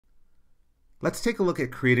Let's take a look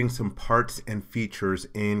at creating some parts and features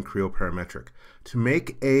in Creo Parametric. To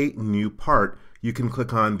make a new part, you can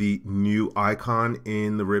click on the new icon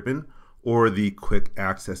in the ribbon or the quick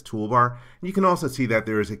access toolbar. You can also see that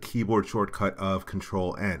there is a keyboard shortcut of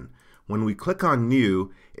Control N. When we click on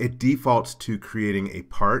new, it defaults to creating a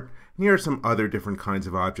part. And here are some other different kinds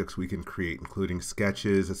of objects we can create, including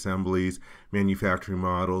sketches, assemblies, manufacturing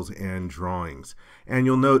models, and drawings. And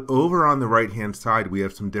you'll note over on the right-hand side, we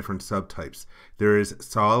have some different subtypes. There is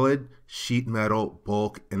solid, sheet metal,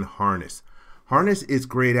 bulk, and harness. Harness is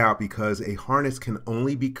grayed out because a harness can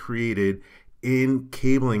only be created in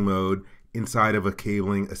cabling mode inside of a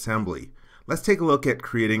cabling assembly. Let's take a look at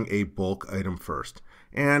creating a bulk item first.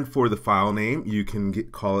 And for the file name, you can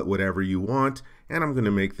call it whatever you want. And I'm going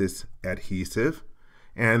to make this adhesive.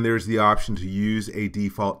 And there's the option to use a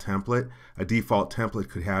default template. A default template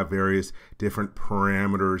could have various different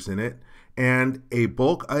parameters in it. And a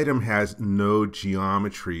bulk item has no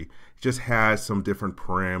geometry. It just has some different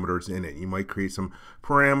parameters in it. You might create some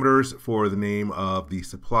parameters for the name of the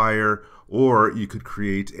supplier, or you could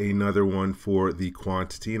create another one for the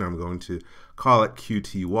quantity. And I'm going to call it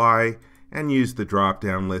QTY. And use the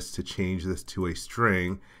drop-down list to change this to a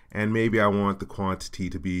string. And maybe I want the quantity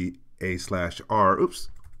to be A/R. Oops.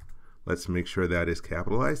 Let's make sure that is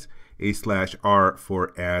capitalized. A/R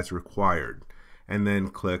for as required. And then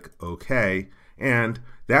click OK. And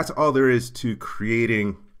that's all there is to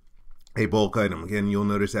creating a bulk item. Again, you'll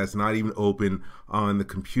notice that's not even open on the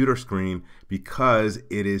computer screen because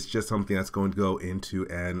it is just something that's going to go into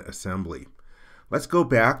an assembly. Let's go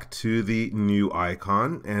back to the new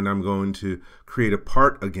icon, and I'm going to create a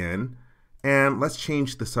part again. And let's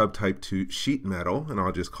change the subtype to sheet metal, and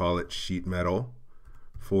I'll just call it sheet metal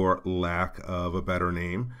for lack of a better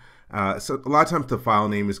name. So a lot of times the file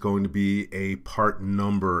name is going to be a part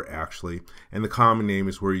number actually, and the common name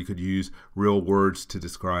is where you could use real words to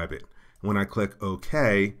describe it. When I click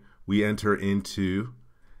OK, we enter into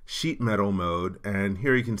sheet metal mode, and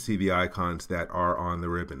here you can see the icons that are on the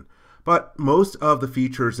ribbon. But most of the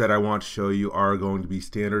features that I want to show you are going to be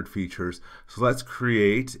standard features. So let's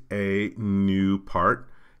create a new part,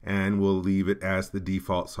 and we'll leave it as the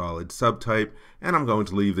default solid subtype, and I'm going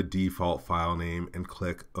to leave the default file name and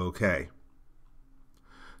click OK.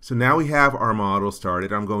 So now we have our model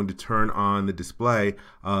started. I'm going to turn on the display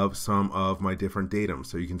of some of my different datums.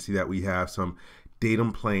 So you can see that we have some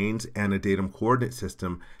datum planes and a datum coordinate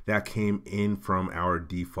system that came in from our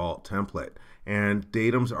default template. And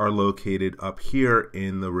datums are located up here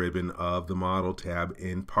in the ribbon of the model tab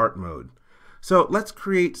in part mode. So let's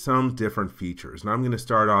create some different features. Now I'm going to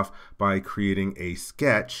start off by creating a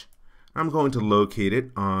sketch. I'm going to locate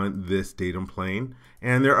it on this datum plane.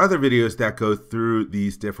 And there are other videos that go through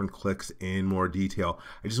these different clicks in more detail.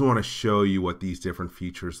 I just want to show you what these different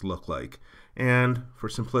features look like. And for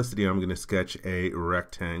simplicity, I'm going to sketch a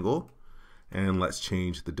rectangle. And let's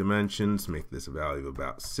change the dimensions, make this a value of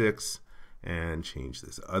about 6. And change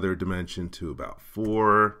this other dimension to about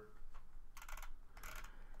 4.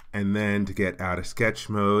 And then to get out of sketch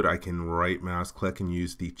mode, I can right mouse click and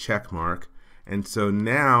use the check mark. And so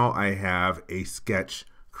now I have a sketch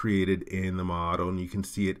created in the model, and you can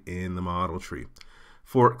see it in the model tree.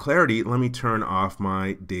 For clarity, let me turn off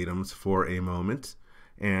my datums for a moment,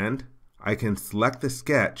 and I can select the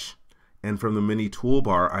sketch, and from the mini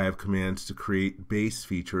toolbar I have commands to create base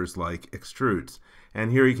features like extrudes.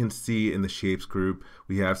 And here you can see in the shapes group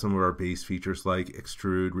we have some of our base features like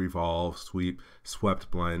extrude, revolve, sweep, swept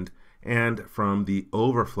blend. And from the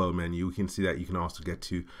overflow menu we can see that you can also get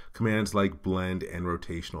to commands like blend and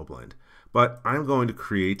rotational blend. But I'm going to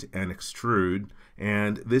create an extrude,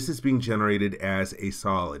 and this is being generated as a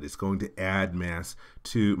solid. It's going to add mass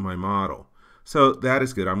to my model. So that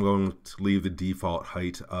is good. I'm going to leave the default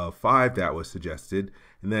height of 5 that was suggested,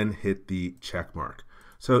 and then hit the check mark.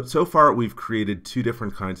 So far we've created two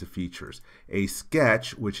different kinds of features. A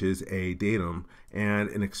sketch, which is a datum, and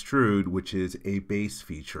an extrude, which is a base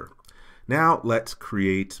feature. Now let's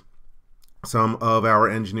create some of our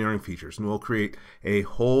engineering features, and we'll create a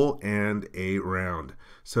hole and a round.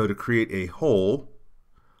 So to create a hole,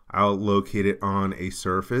 I'll locate it on a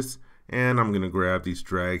surface, and I'm going to grab these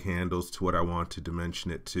drag handles to what I want to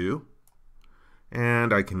dimension it to.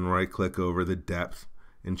 And I can right click over the depth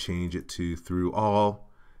and change it to through all.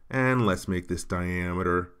 And let's make this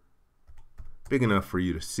diameter big enough for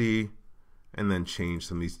you to see, and then change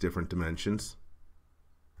some of these different dimensions.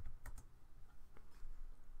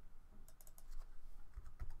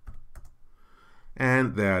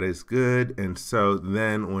 And that is good. And so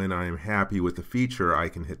then when I'm happy with the feature, I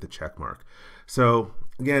can hit the check mark. So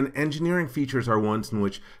Again, engineering features are ones in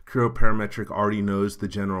which Creo Parametric already knows the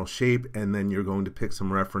general shape, and then you're going to pick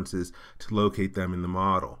some references to locate them in the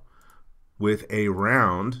model. With a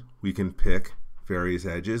round, we can pick various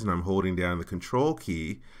edges, and I'm holding down the control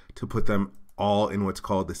key to put them all in what's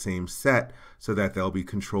called the same set so that they'll be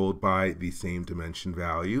controlled by the same dimension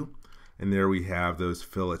value. And there we have those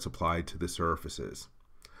fillets applied to the surfaces.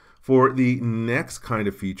 For the next kind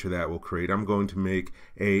of feature that we'll create, I'm going to make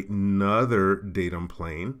another datum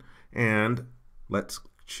plane, and let's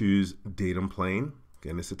choose datum plane.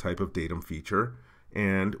 Again, it's a type of datum feature,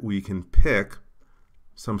 and we can pick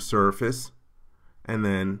some surface and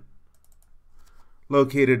then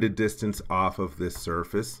locate at a distance off of this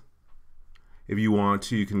surface. If you want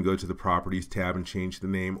to, you can go to the Properties tab and change the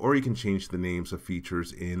name, or you can change the names of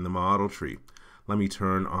features in the model tree. Let me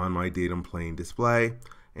turn on my datum plane display,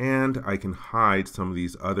 and I can hide some of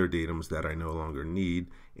these other datums that I no longer need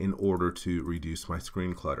in order to reduce my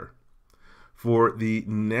screen clutter. For the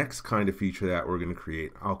next kind of feature that we're going to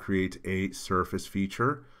create, I'll create a surface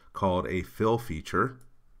feature called a fill feature.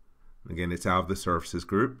 Again, it's out of the surfaces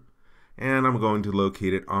group, and I'm going to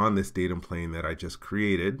locate it on this datum plane that I just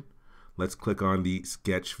created. Let's click on the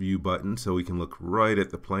Sketch View button so we can look right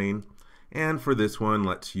at the plane. And for this one,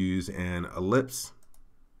 let's use an ellipse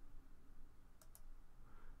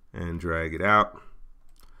and drag it out.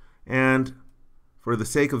 And for the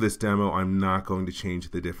sake of this demo, I'm not going to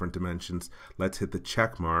change the different dimensions. Let's hit the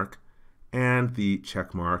check mark and the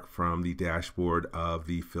check mark from the dashboard of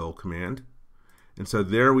the fill command. And so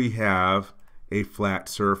there we have a flat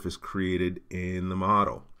surface created in the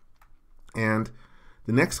model. And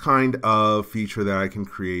the next kind of feature that I can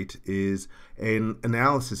create is an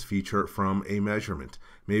analysis feature from a measurement.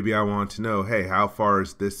 Maybe I want to know, hey, how far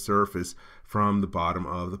is this surface from the bottom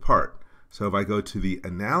of the part? So if I go to the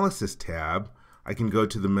Analysis tab, I can go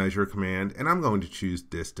to the Measure command, and I'm going to choose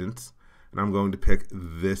Distance, and I'm going to pick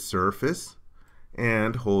this surface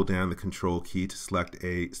and hold down the Control key to select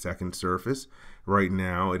a second surface. Right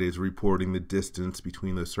now it is reporting the distance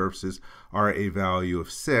between those surfaces are a value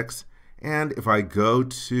of 6. And if I go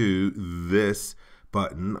to this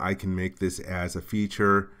button, I can make this as a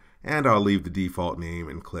feature, and I'll leave the default name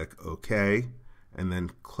and click OK. And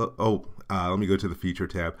then, let me go to the Feature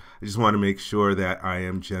tab. I just want to make sure that I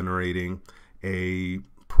am generating a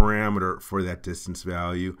parameter for that distance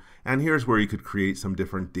value. And here's where you could create some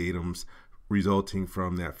different datums resulting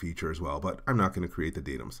from that feature as well, but I'm not going to create the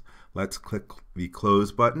datums. Let's click the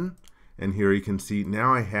Close button, and here you can see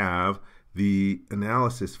now I have the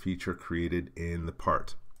analysis feature created in the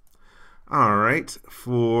part. All right,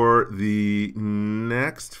 for the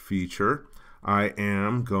next feature, I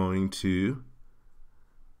am going to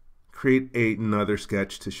create another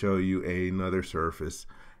sketch to show you another surface.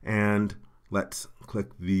 And let's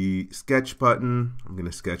click the Sketch button. I'm going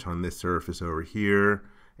to sketch on this surface over here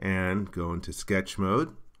and go into sketch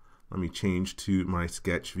mode. Let me change to my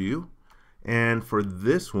sketch view. And for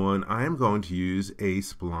this one, I am going to use a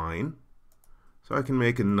spline, so I can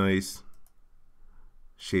make a nice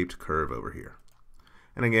shaped curve over here.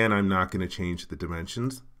 And again, I'm not going to change the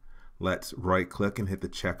dimensions. Let's right click and hit the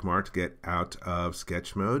check mark to get out of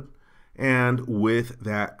sketch mode. And with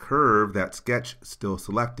that curve, that sketch still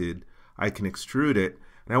selected, I can extrude it.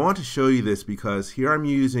 And I want to show you this because here I'm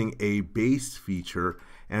using a base feature,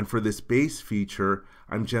 and for this base feature,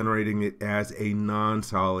 I'm generating it as a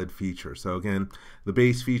non-solid feature. So again, the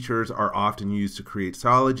base features are often used to create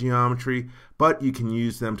solid geometry, but you can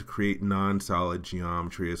use them to create non-solid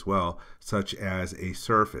geometry as well, such as a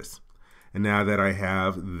surface. And now that I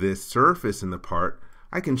have this surface in the part,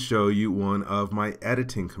 I can show you one of my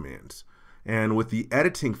editing commands. And with the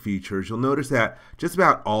editing features, you'll notice that just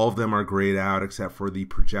about all of them are grayed out except for the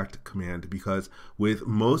project command, because with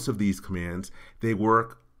most of these commands, they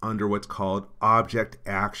work under what's called object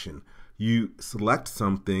action. You select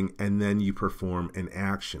something and then you perform an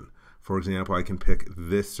action. For example, I can pick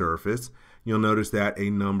this surface. You'll notice that a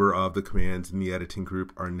number of the commands in the editing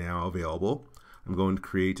group are now available. I'm going to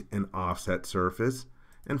create an offset surface,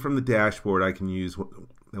 and from the dashboard I can use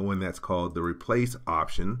the one that's called the replace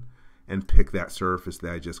option and pick that surface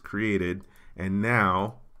that I just created, and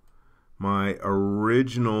now my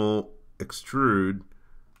original extrude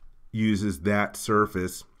uses that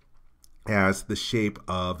surface as the shape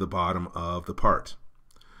of the bottom of the part.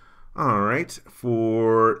 All right,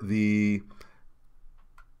 for the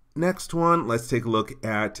next one, let's take a look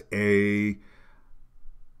at a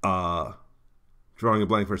drawing a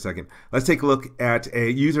blank for a second. Let's take a look at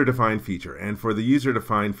a user-defined feature. And for the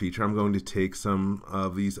user-defined feature, I'm going to take some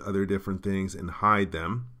of these other different things and hide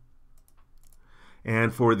them.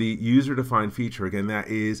 And for the user-defined feature, again, that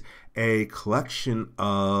is a collection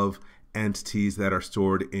of entities that are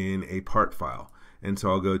stored in a part file. And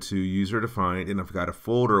so I'll go to user-defined, and I've got a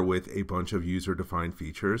folder with a bunch of user-defined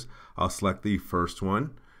features. I'll select the first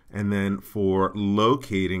one, and then for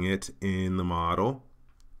locating it in the model,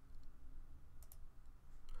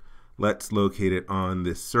 let's locate it on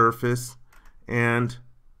this surface, and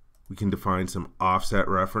we can define some offset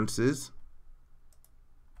references.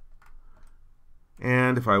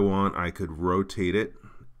 And if I want, I could rotate it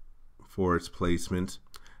for its placement.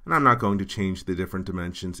 And I'm not going to change the different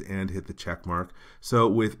dimensions and hit the check mark. So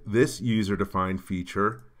with this user-defined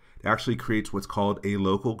feature, it actually creates what's called a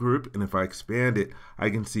local group. And if I expand it, I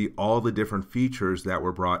can see all the different features that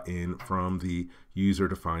were brought in from the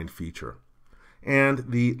user-defined feature. And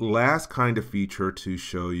the last kind of feature to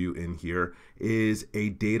show you in here is a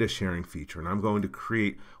data sharing feature. And I'm going to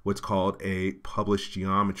create what's called a publish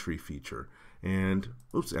geometry feature. And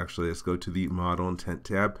actually, let's go to the Model Intent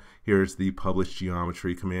tab. Here's the Publish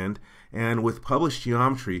Geometry command. And with Publish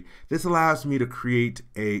Geometry, this allows me to create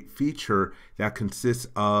a feature that consists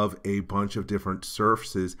of a bunch of different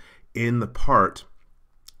surfaces in the part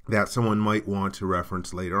that someone might want to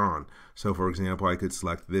reference later on. So for example, I could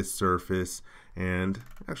select this surface, and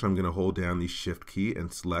actually I'm going to hold down the Shift key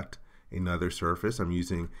and select another surface. I'm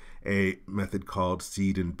using a method called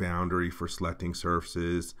seed and boundary for selecting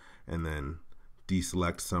surfaces, and then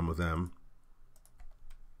deselect some of them.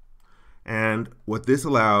 And what this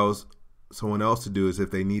allows someone else to do is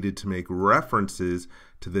if they needed to make references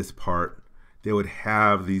to this part, they would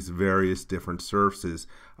have these various different surfaces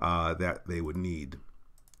that they would need.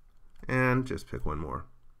 And just pick one more.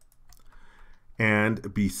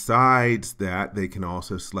 And besides that, they can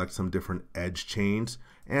also select some different edge chains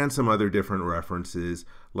and some other different references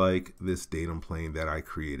like this datum plane that I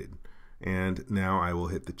created. And now I will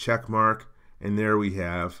hit the check mark, and there we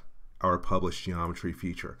have our Publish Geometry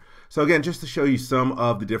feature. So again, just to show you some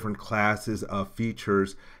of the different classes of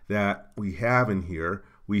features that we have in here,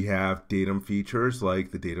 we have datum features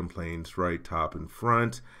like the datum planes right, top, and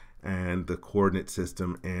front, and the coordinate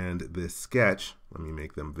system and this sketch. Let me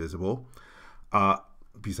make them visible.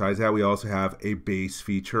 Besides that, we also have a base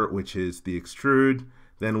feature, which is the extrude.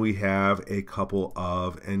 Then we have a couple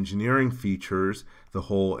of engineering features, the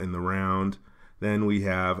hole and the round. Then we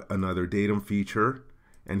have another datum feature,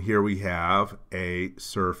 and here we have a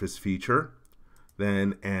surface feature,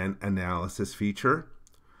 then an analysis feature,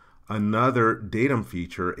 another datum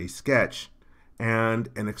feature, a sketch, and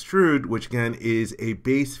an extrude, which again is a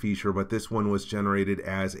base feature, but this one was generated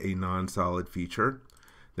as a non-solid feature.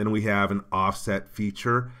 Then we have an offset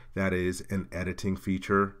feature, that is an editing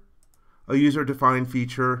feature, a user-defined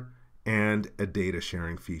feature, and a data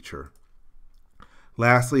sharing feature.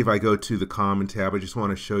 Lastly, if I go to the Common tab, I just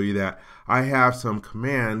want to show you that I have some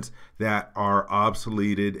commands that are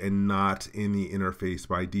obsoleted and not in the interface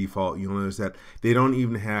by default. You'll notice that they don't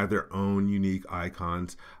even have their own unique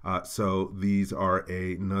icons. So these are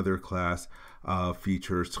another class of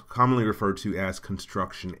features commonly referred to as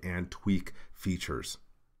construction and tweak features.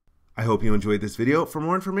 I hope you enjoyed this video. For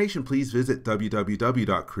more information, please visit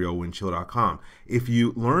www.creowindchill.com. If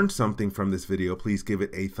you learned something from this video, please give it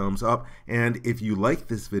a thumbs up. And if you like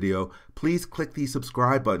this video, please click the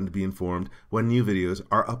subscribe button to be informed when new videos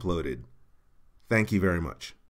are uploaded. Thank you very much.